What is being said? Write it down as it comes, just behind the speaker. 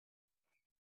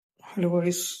Hello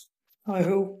guys, I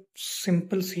have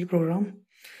simple C program.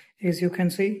 As you can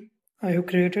see, I have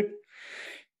created.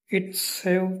 It's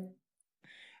have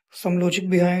some logic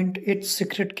behind its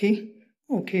secret key.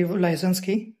 Okay, license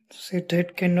key. So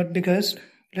that cannot be guessed.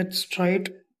 Let's try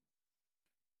it.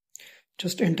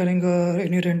 Just entering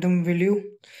any random value.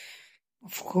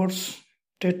 Of course,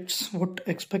 that's what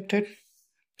expected.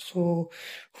 So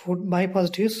for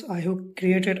bypass this, I have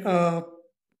created a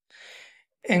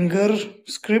Angr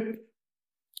script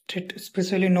that is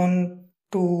specially known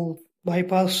to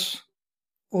bypass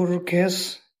or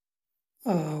guess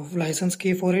license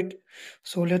key for it.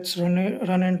 So let's run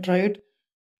and try it.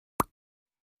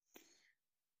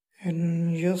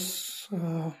 And yes,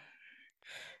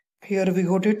 here we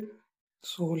got it.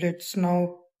 So let's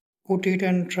now put it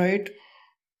and try it.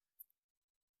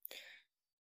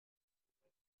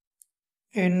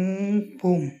 And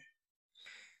boom,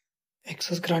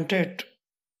 access granted.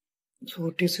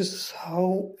 So this is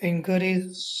how Angr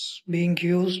is being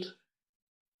used.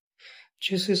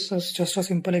 This is just a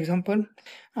simple example.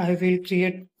 I will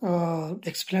create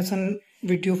explanation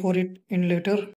video for it in later.